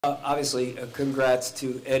Obviously, congrats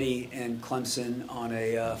to Eddie and Clemson on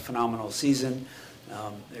a phenomenal season.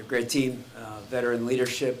 They're a great team, veteran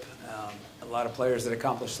leadership, a lot of players that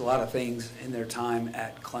accomplished a lot of things in their time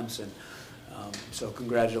at Clemson. So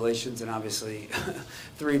congratulations, and obviously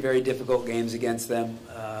 3 very difficult games against them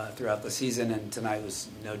throughout the season, and tonight was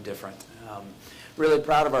no different. Really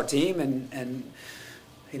proud of our team, and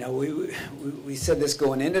you know, we said this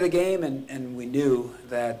going into the game, and we knew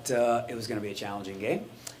that it was going to be a challenging game.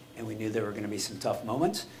 And we knew there were going to be some tough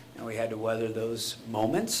moments, and we had to weather those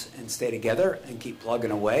moments and stay together and keep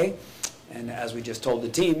plugging away. And as we just told the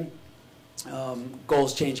team,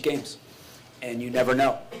 goals change games, and you never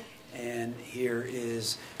know. And here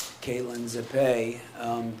is Kaitlyn Zipay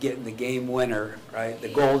getting the game winner, right? The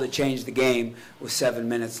goal that changed the game with 7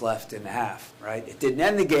 minutes left in the half, right? It didn't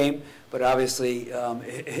end the game, but obviously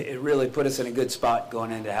it really put us in a good spot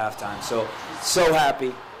going into halftime. So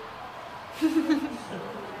happy.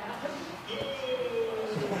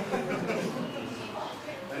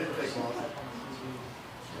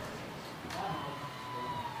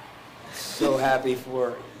 So happy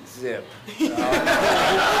for Zip. Oh,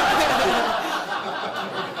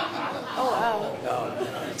 wow.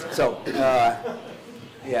 So,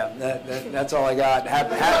 yeah, that's all I got.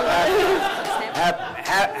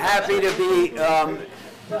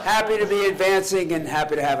 Happy to be advancing, and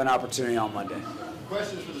happy to have an opportunity on Monday.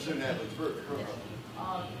 Questions for the student athletes.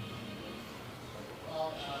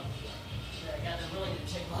 Yeah, they're really going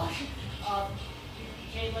to take long.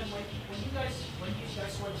 Kaitlyn, when you guys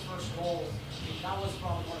scored the first goal, that was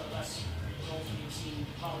probably one of the best goals we've seen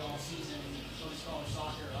probably all season in college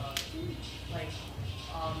soccer.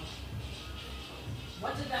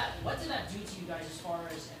 What did that do to you guys as far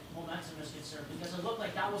as momentum is concerned? Because it looked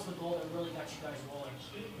like that was the goal that really got you guys rolling.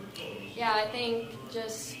 Yeah, I think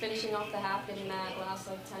just finishing off the half, getting that last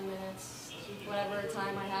 10 minutes, whatever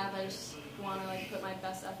time I have, I just want to put my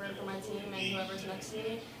best effort for my team and whoever's next to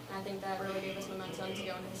me. And I think that really gave us momentum to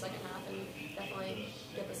go into the second half and definitely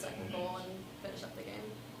get the second goal and finish up the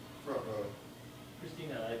game.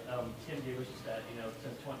 Cristina, Tim gave us a stat,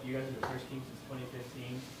 since you guys are the first team since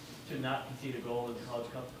 2015 to not concede a goal in the College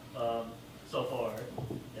Cup so far.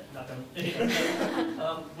 Yeah, not done.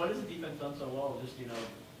 What has the defense done so well just, to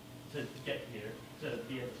get here, to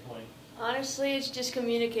be at this point? Honestly, it's just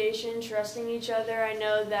communication, trusting each other. I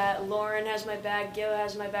know that Lauren has my back, Gil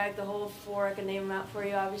has my back, the whole 4, I can name them out for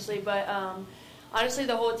you, obviously. But honestly,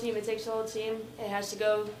 the whole team, it takes the whole team. It has to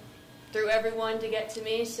go through everyone to get to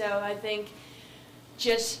me. So I think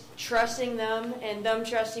just trusting them and them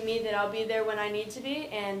trusting me that I'll be there when I need to be.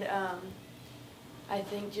 And I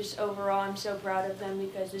think just overall, I'm so proud of them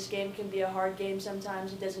because this game can be a hard game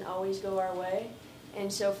sometimes. It doesn't always go our way. And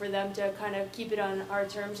so for them to kind of keep it on our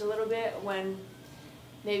terms a little bit when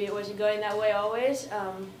maybe it wasn't going that way always,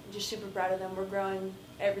 I'm just super proud of them. We're growing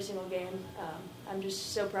every single game. I'm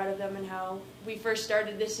just so proud of them and how we first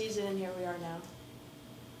started this season, and here we are now.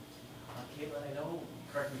 Kaitlyn, I know,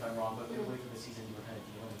 correct me if I'm wrong, but midway through the season you were kind of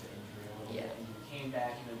dealing with the injury a little bit, and you came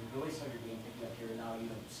back, you really saw your game picking up here, and now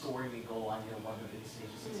scoring a goal on one of the biggest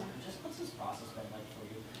stages in soccer. Just what's this process been like for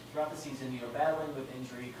you? Throughout the season, battling with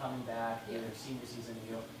injury, coming back, your senior season,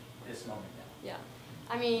 this moment now. Yeah.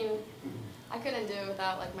 I mean, I couldn't do it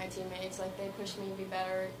without, my teammates. They pushed me to be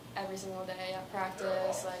better every single day at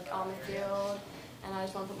practice, on the field. And I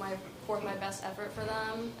just want to put forth my best effort for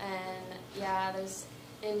them. And, yeah, there's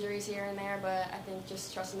injuries here and there, but I think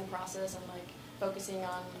just trusting the process and, focusing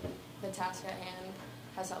on the task at hand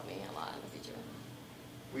has helped me a lot in the future.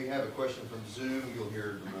 We have a question from Zoom. You'll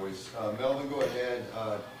hear the voice. Melvin, go ahead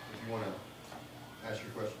if you want to ask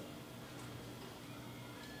your question.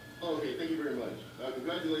 Okay, thank you very much.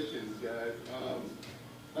 Congratulations, guys.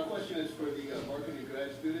 My question is for the marketing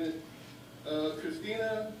grad student.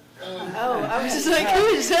 Christina. Oh, I was just like, who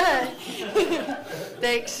is that?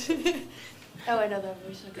 Thanks. Oh, I know that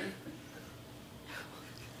voice. Okay.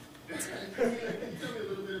 Christina, can you tell me a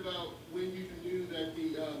little bit about when you knew that the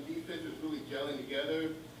defense was really gelling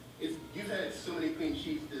together? You've had so many clean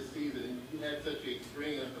sheets this season, and you had such a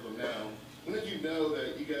string of them now. When did you know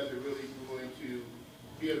that you guys are really going to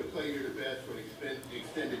be able to play your best for an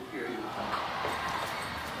extended period of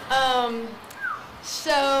time?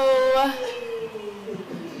 So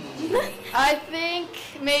I think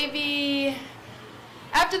maybe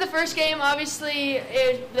after the first game, obviously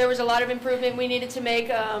there was a lot of improvement we needed to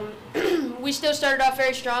make. We still started off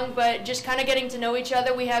very strong, but just kind of getting to know each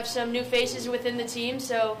other. We have some new faces within the team,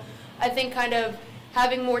 so I think kind of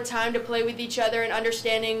having more time to play with each other and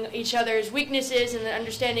understanding each other's weaknesses and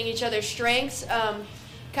understanding each other's strengths,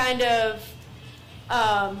 kind of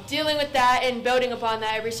dealing with that and building upon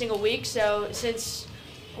that every single week. So since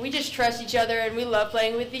we just trust each other and we love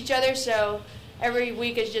playing with each other. So every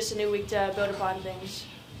week is just a new week to build upon things.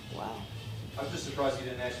 Wow. I'm just surprised you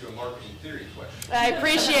didn't ask you a marketing theory question. I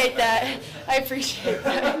appreciate that. I appreciate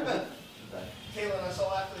that. Kaitlyn, I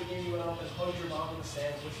saw after the game you went up and hugged your mom in the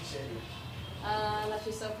stands. What she say to you? That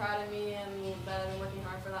she's so proud of me and that I've been working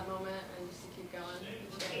hard for that moment and just to keep going.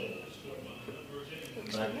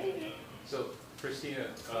 So, Cristina,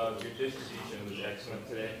 your distribution was excellent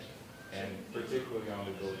today, and particularly on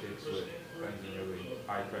the goal kicks with Pensky really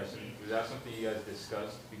high pressing. Was that something you guys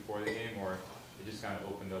discussed before the game, or it just kind of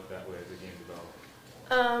opened up that way as the game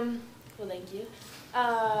developed? Well, thank you.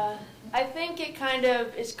 I think it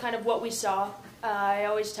is kind of what we saw. I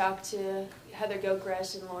always talk to Heather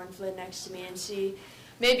Gilchrist and Lauren Flynn next to me and see,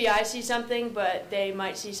 maybe I see something, but they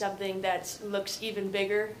might see something that looks even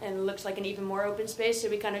bigger and looks like an even more open space. So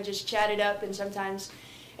we kind of just chat it up, and sometimes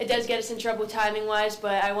it does get us in trouble timing-wise,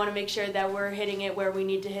 but I want to make sure that we're hitting it where we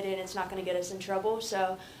need to hit it and it's not going to get us in trouble.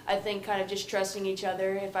 So I think kind of just trusting each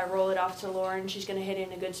other. If I roll it off to Lauren, she's going to hit it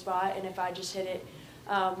in a good spot, and if I just hit it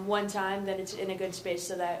one time, then it's in a good space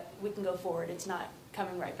so that we can go forward. It's not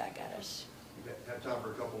coming right back at us. You have time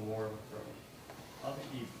for a couple more.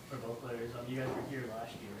 Obviously, for both players, you guys were here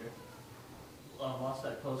last year. Lost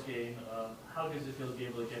that close game. How does it feel to be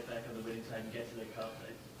able to get back on the winning side and get to the cup?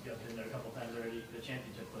 You have been there a couple times already, the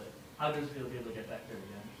championship, but how does it feel to be able to get back there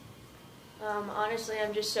again? Honestly,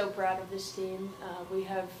 I'm just so proud of this team. We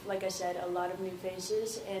have, like I said, a lot of new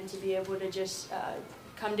faces, and to be able to just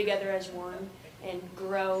come together as one and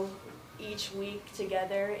grow each week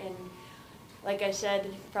together. And like I said,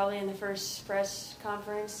 probably in the first press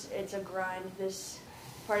conference, it's a grind this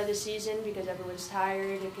part of the season because everyone's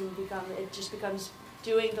tired. It just becomes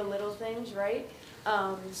doing the little things, right?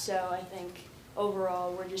 So I think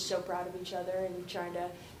overall we're just so proud of each other and trying to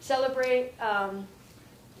celebrate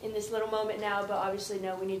in this little moment now, but obviously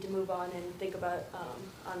no, we need to move on and think about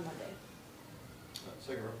on Monday.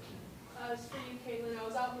 Second row. As for you, Kaitlyn, I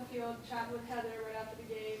was out in the field chatting with Heather right after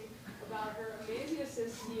the game about her amazing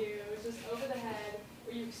assist to you. It was just over the head.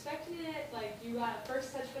 Were you expecting it? Like, you got a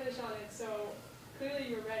first touch finish on it, so clearly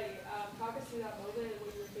you were ready. Talk us through that moment and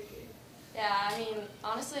what you were thinking. Yeah, I mean,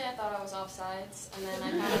 honestly, I thought I was offsides, and then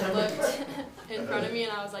I kind of looked in front of me,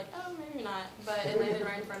 and I was like, oh, maybe not. But it landed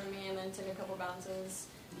right in front of me, and then took a couple bounces,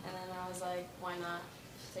 and then I was like, why not?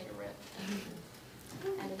 Just take a rip.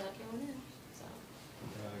 And ended up going in. So.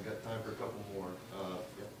 Got time for a couple more.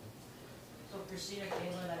 Yeah. So, Cristina,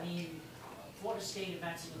 Kaitlyn, I mean, Florida State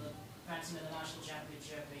advancing to the national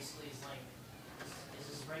championship basically is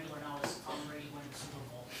as regular now as Tom Brady winning the Super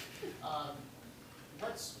Bowl.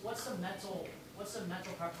 What's the mental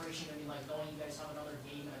preparation going to be like, knowing you guys have another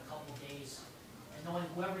game in a couple days, and knowing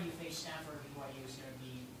whoever you face, Stanford or BYU, is going to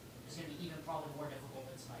be even probably more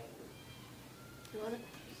difficult than tonight? You want it?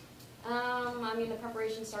 I mean, the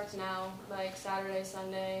preparation starts now, like Saturday,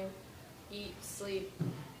 Sunday, eat, sleep,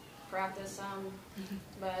 practice some,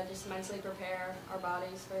 but just mentally prepare our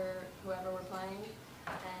bodies for whoever we're playing,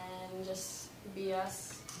 and just be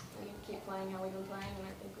us and keep playing how we've been playing, and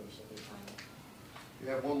I think we should be fine. You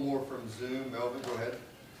have one more from Zoom. Melvin, go ahead.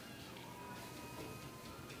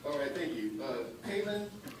 All right, thank you. Kaitlyn,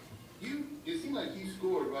 it seemed like you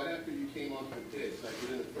scored right after you came onto the pitch, like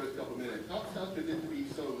within the first couple minutes. How tough is it to be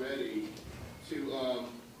so ready to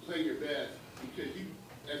play your best? Because you,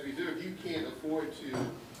 as reserve, you can't afford to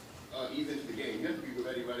ease into the game. You have to be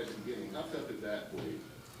ready right at the beginning. How tough is that for you?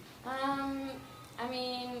 I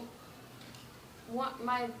mean,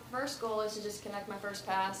 my first goal is to just connect my first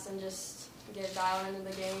pass and just get dialed into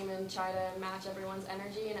the game and try to match everyone's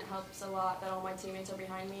energy, and it helps a lot that all my teammates are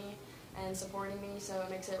behind me and supporting me, so it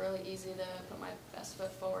makes it really easy to put my best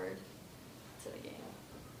foot forward to the game.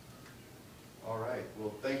 All right.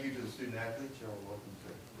 Well, thank you to the student athletes. You're all welcome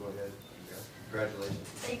to go ahead. Congratulations.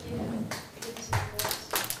 Thank you. Good to see you guys.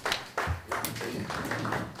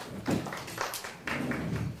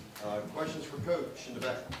 Questions for Coach in the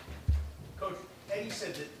back? Coach, Eddie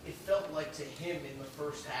said that it felt like to him in the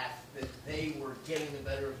first half that they were getting the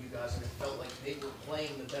better of you guys, and it felt like they were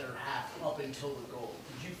playing the better half up until the goal.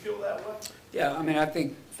 Did you feel that way? Yeah, I mean, I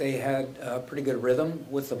think they had a pretty good rhythm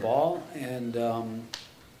with the ball and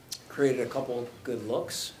created a couple good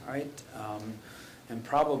looks, right? And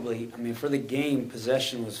probably, I mean, for the game,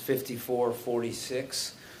 possession was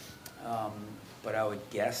 54-46. But I would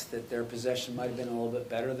guess that their possession might have been a little bit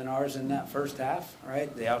better than ours in that first half,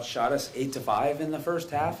 right? They outshot us 8-5 in the first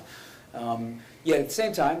half. Yet at the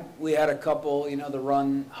same time, we had a couple, the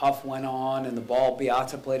run, Huff went on, and the ball,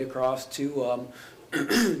 Beata played across to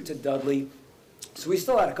Dudley. So we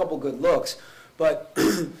still had a couple good looks. But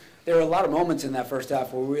there were a lot of moments in that first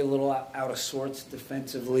half where we were a little out of sorts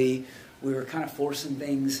defensively. We were kind of forcing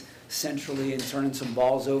things centrally and turning some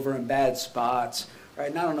balls over in bad spots, right?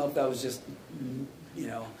 And I don't know if that was just,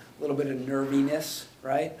 a little bit of nerviness,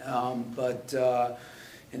 right? And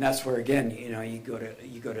that's where, again, you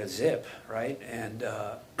go to Zip, right? And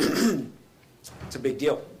it's a big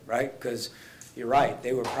deal, right? Because you're right,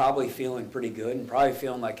 they were probably feeling pretty good and probably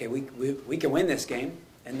feeling like, hey, we can win this game.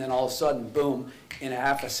 And then all of a sudden, boom, in a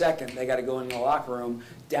half a second, they got to go in the locker room,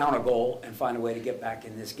 down a goal, and find a way to get back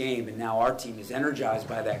in this game. And now our team is energized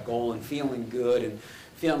by that goal and feeling good and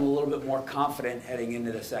feeling a little bit more confident heading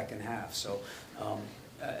into the second half. So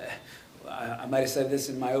I might have said this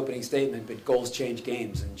in my opening statement, but goals change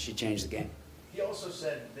games, and she changed the game. He also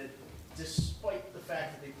said that despite the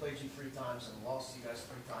fact that they played you 3 times and lost you guys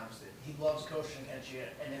 3 times, that he loves coaching against you,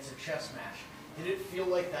 and it's a chess match. Did it feel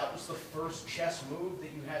like that was the first chess move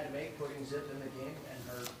that you had to make, putting Zip in the game and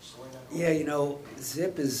her scoring that goal? Yeah,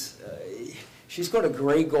 Zip is she scored a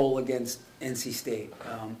great goal against NC State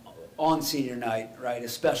on senior night, right, a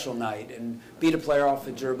special night, and beat a player off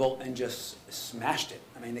a dribble and just smashed it.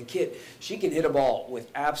 I mean, the kid, she can hit a ball with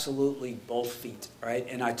absolutely both feet, right?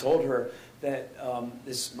 And I told her that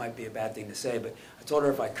this might be a bad thing to say, but I told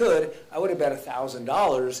her if I could, I would have bet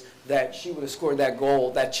 $1,000 that she would have scored that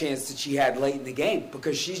goal, that chance that she had late in the game,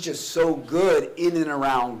 because she's just so good in and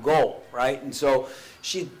around goal, right? And so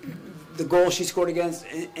the goal she scored against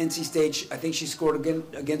NC State, I think she scored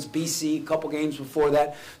against BC a couple games before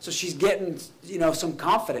that. So she's getting, some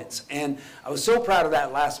confidence. And I was so proud of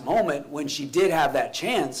that last moment when she did have that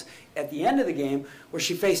chance at the end of the game where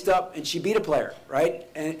she faced up and she beat a player, right,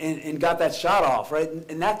 and got that shot off, right,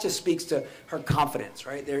 and that just speaks to her confidence,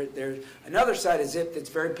 right. There's another side of Zip that's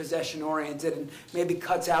very possession-oriented and maybe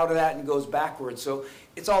cuts out of that and goes backwards. So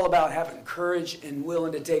it's all about having courage and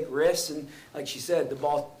willing to take risks, and like she said, the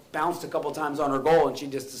ball bounced a couple times on her goal, and she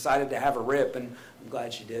just decided to have a rip, and I'm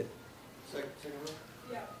glad she did. Second row?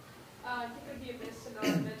 Yeah. I think it would be amiss to not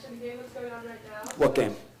mention the game that's going on right now. What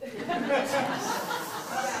game?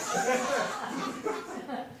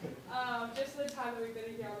 Just the time that we've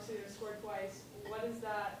been here, obviously they've scored twice. What is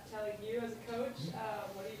that telling you as a coach?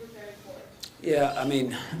 What are you preparing for? Yeah, I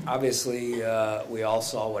mean, obviously we all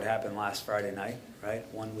saw what happened last Friday night, right,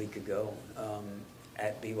 1 week ago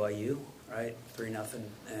at BYU, right, 3-0,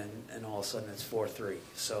 and all of a sudden it's 4-3.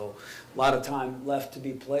 So a lot of time left to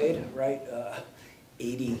be played, right,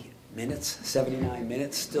 80 minutes, 79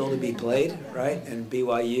 minutes still to be played, right? And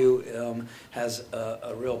BYU has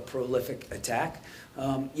a real prolific attack.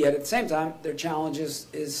 Yet at the same time, their challenge is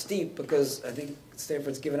steep because I think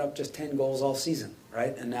Stanford's given up just 10 goals all season,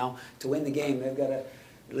 right? And now to win the game, they've got to,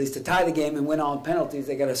 at least to tie the game and win on penalties,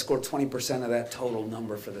 they've got to score 20% of that total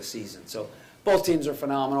number for the season. So both teams are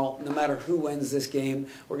phenomenal. No matter who wins this game,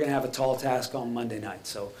 we're going to have a tall task on Monday night.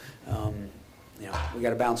 So, we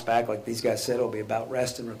got to bounce back. Like these guys said, it'll be about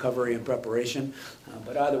rest and recovery and preparation.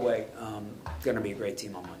 But either way, it's going to be a great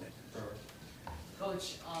team on Monday.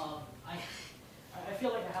 Coach, I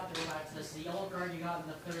feel like I have to go back to this. The yellow card you got in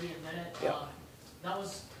the 30th minute, Yep. that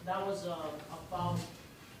was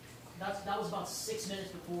about 6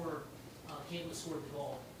 minutes before Kaitlyn scored the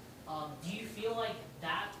goal. Do you feel like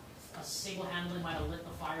that single-handedly might have lit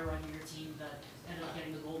the fire under your team that ended up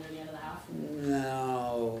getting the goal near the end of the half?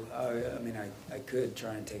 No, I mean, I could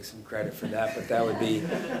try and take some credit for that, but that would be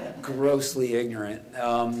grossly ignorant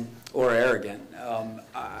or arrogant.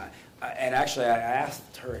 And actually, I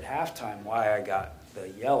asked her at halftime why I got the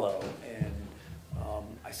yellow, and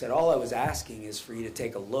I said all I was asking is for you to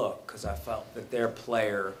take a look because I felt that their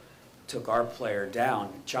player took our player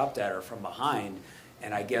down, chopped at her from behind,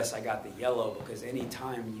 and I guess I got the yellow because any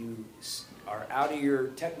time you are out of your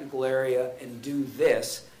technical area and do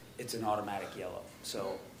this, it's an automatic yellow.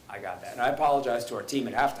 So I got that. And I apologized to our team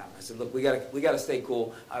at halftime. I said, look, we got to stay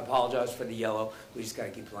cool. I apologize for the yellow. We just got to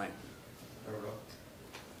keep playing.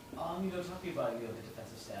 Talking about the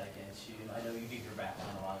defensive stat against you, I know you give your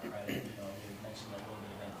backline a lot of credit. You mentioned a little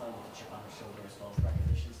bit of them playing with a chip on their shoulder as well as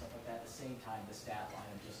recognition, stuff like that. At the same time, the stat line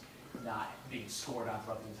of just not being scored on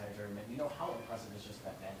throughout the entire tournament. How impressive is just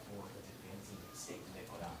that bad forward that's advancing state that they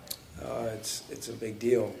put out there? It's a big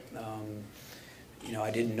deal.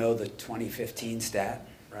 I didn't know the 2015 stat,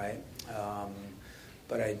 right?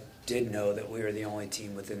 But I did know that we were the only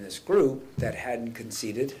team within this group that hadn't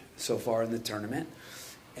conceded so far in the tournament.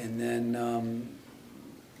 And then,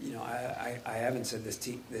 I haven't said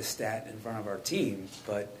this stat in front of our team,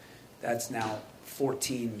 but that's now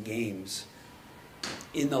 14 games.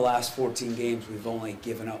 In the last 14 games, we've only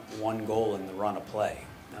given up 1 goal in the run of play.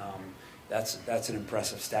 That's an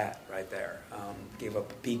impressive stat right there. Gave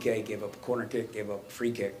up a PK, gave up a corner kick, gave up a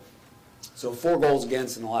free kick. So 4 goals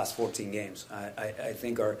against in the last 14 games. I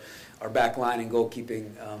think our back line and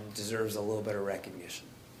goalkeeping deserves a little bit of recognition.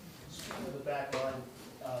 Speaking of the back line,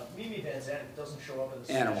 Mimi Van Zandt doesn't show up in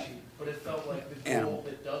the Animal. stat sheet, but it felt like the goal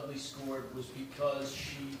that Dudley scored was because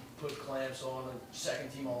she put clamps on a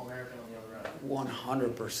second-team All-American on the other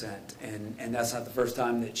end. 100%, and that's not the first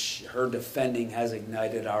time that her defending has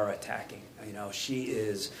ignited our attacking. You know, she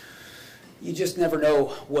is. You just never know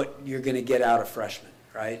what you're going to get out of freshmen,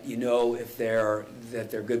 right? You know if they're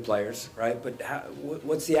good players, right? But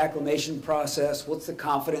what's the acclimation process? What's the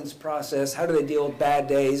confidence process? How do they deal with bad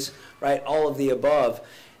days, right? All of the above.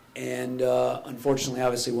 And unfortunately,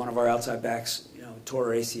 obviously, one of our outside backs, tore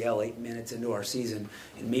her ACL 8 minutes into our season,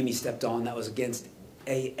 and Mimi stepped on. That was against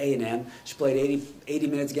A&M. She played 80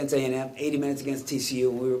 minutes against A&M, 80 minutes against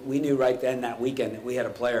TCU. We knew right then that weekend that we had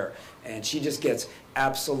a player, and she just gets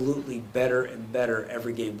absolutely better and better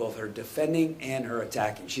every game, both her defending and her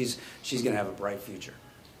attacking. She's going to have a bright future.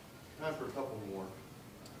 Time for a couple more.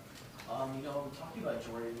 Talking about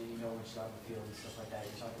Jordan, when she's on the field and stuff like that,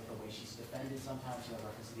 you're talking about the way she's defended sometimes,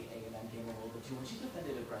 reference to the A&M game a little bit too. When she's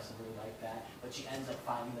defended aggressively like that, but she ends up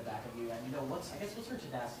finding the back of you, and what's her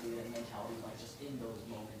tenacity and mentality like just in those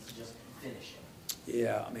moments, just finishing?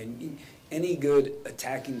 Yeah, I mean, any good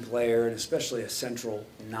attacking player, and especially a central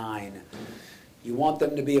 9, you want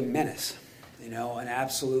them to be a menace. An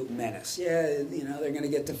absolute menace. Yeah, they're going to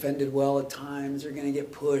get defended well at times. They're going to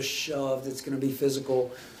get pushed, shoved. It's going to be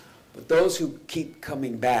physical. But those who keep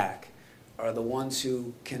coming back are the ones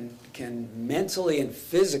who can mentally and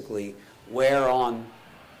physically wear on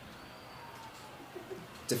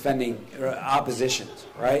defending oppositions,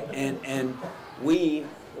 right? And we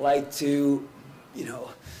like to,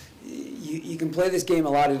 you can play this game a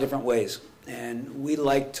lot of different ways. And we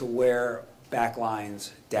like to wear back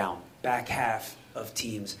lines down, back half of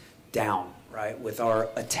teams down, right, with our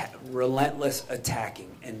relentless attacking.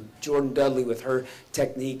 And Jordan Dudley, with her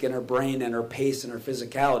technique and her brain and her pace and her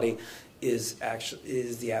physicality, is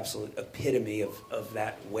the absolute epitome of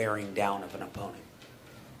that wearing down of an opponent.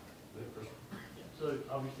 So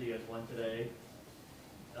obviously you guys won today.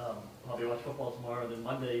 Probably watch football tomorrow. Then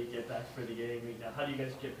Monday you get back for the game. Now, how do you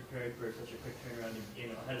guys get prepared for such a quick turnaround?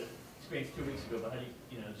 I had an experience 2 weeks ago, but how do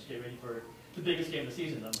you just get ready for the biggest game of the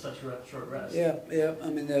season on such short rest? Yeah. I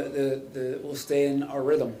mean, we'll stay in our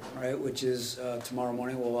rhythm, right? Which is tomorrow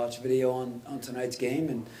morning we'll watch video on tonight's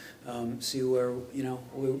game and see where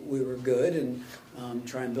we were good and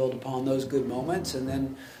try and build upon those good moments, and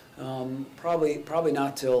then probably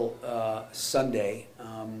not till Sunday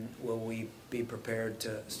will we be prepared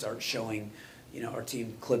to start showing our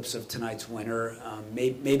team clips of tonight's winner.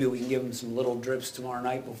 Maybe we can give them some little drips tomorrow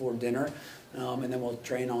night before dinner. And then we'll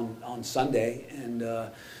train on Sunday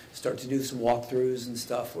and start to do some walkthroughs and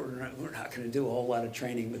stuff. We're not going to do a whole lot of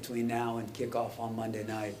training between now and kickoff on Monday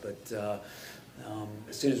night, but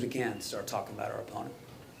as soon as we can, start talking about our opponent.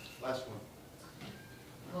 Last one.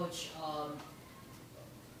 Coach,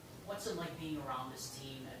 what's it like being around this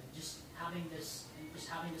team and just having this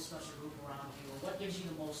special group around you? What gives you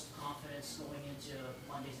the most confidence going into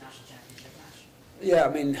Monday's national championship match? Yeah, I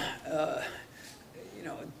mean,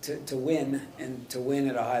 to win and to win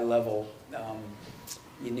at a high level,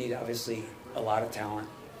 you need obviously a lot of talent,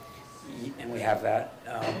 and we have that.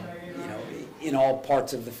 In all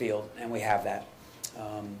parts of the field, and we have that.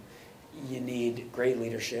 You need great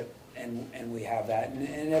leadership, and we have that.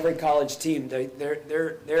 And every college team,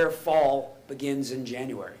 their fall begins in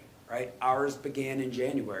January, right? Ours began in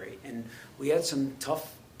January, and we had some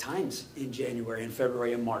tough times in January and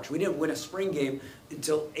February and March. We didn't win a spring game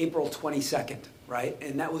until April 22nd, right?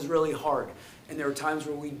 And that was really hard. And there were times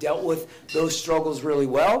where we dealt with those struggles really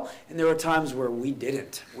well, and there were times where we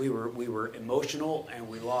didn't. We were emotional, and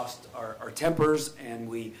we lost our tempers, and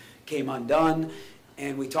we came undone.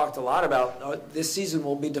 And we talked a lot about this season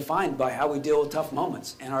will be defined by how we deal with tough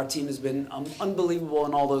moments. And our team has been unbelievable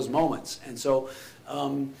in all those moments. And so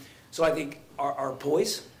I think our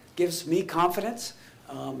poise gives me confidence.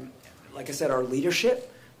 Like I said, our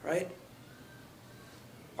leadership, right?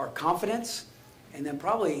 Our confidence, and then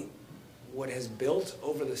probably what has built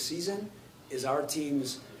over the season is our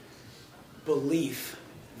team's belief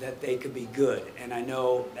that they could be good. And I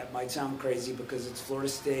know that might sound crazy because it's Florida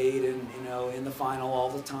State and, in the final all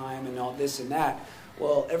the time and all this and that.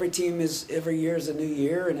 Well, every year is a new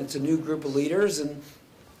year, and it's a new group of leaders, and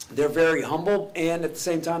they're very humble, and at the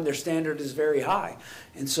same time, their standard is very high.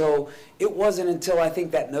 And so it wasn't until I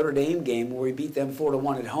think that Notre Dame game where we beat them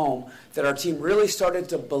 4-1 at home that our team really started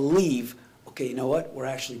to believe, okay, you know what? We're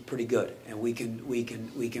actually pretty good, and we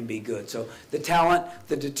can be good. So the talent,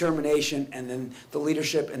 the determination, and then the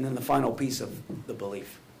leadership, and then the final piece of the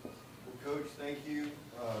belief. Well, Coach, thank you.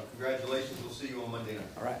 Congratulations. We'll see you on Monday night.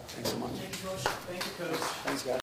 All right, thanks so much. Thank you, Coach. Thank you, Coach.